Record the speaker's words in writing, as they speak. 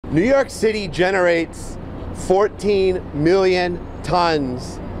New York City generates 14 million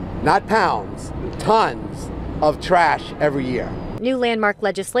tons, not pounds, tons of trash every year. New landmark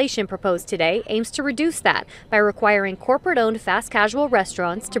legislation proposed today aims to reduce that by requiring corporate-owned fast casual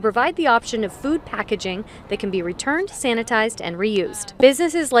restaurants to provide the option of food packaging that can be returned, sanitized, and reused.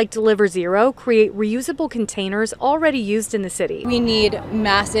 Businesses like Deliver Zero create reusable containers already used in the city. We need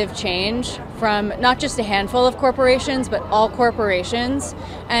massive change from not just a handful of corporations, but all corporations,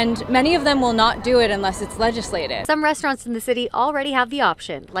 and many of them will not do it unless it's legislated. Some restaurants in the city already have the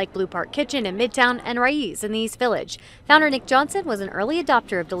option, like Blue Park Kitchen in Midtown and Raiz in the East Village. Founder Nick Johnson was an early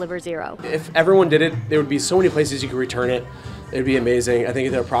adopter of Deliver Zero. If everyone did it, there would be so many places you could return it. It would be amazing. I think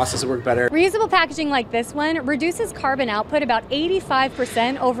the process would work better. Reusable packaging like this one reduces carbon output about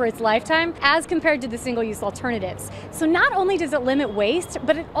 85% over its lifetime as compared to the single-use alternatives. So not only does it limit waste,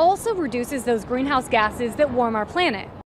 but it also reduces those greenhouse gases that warm our planet.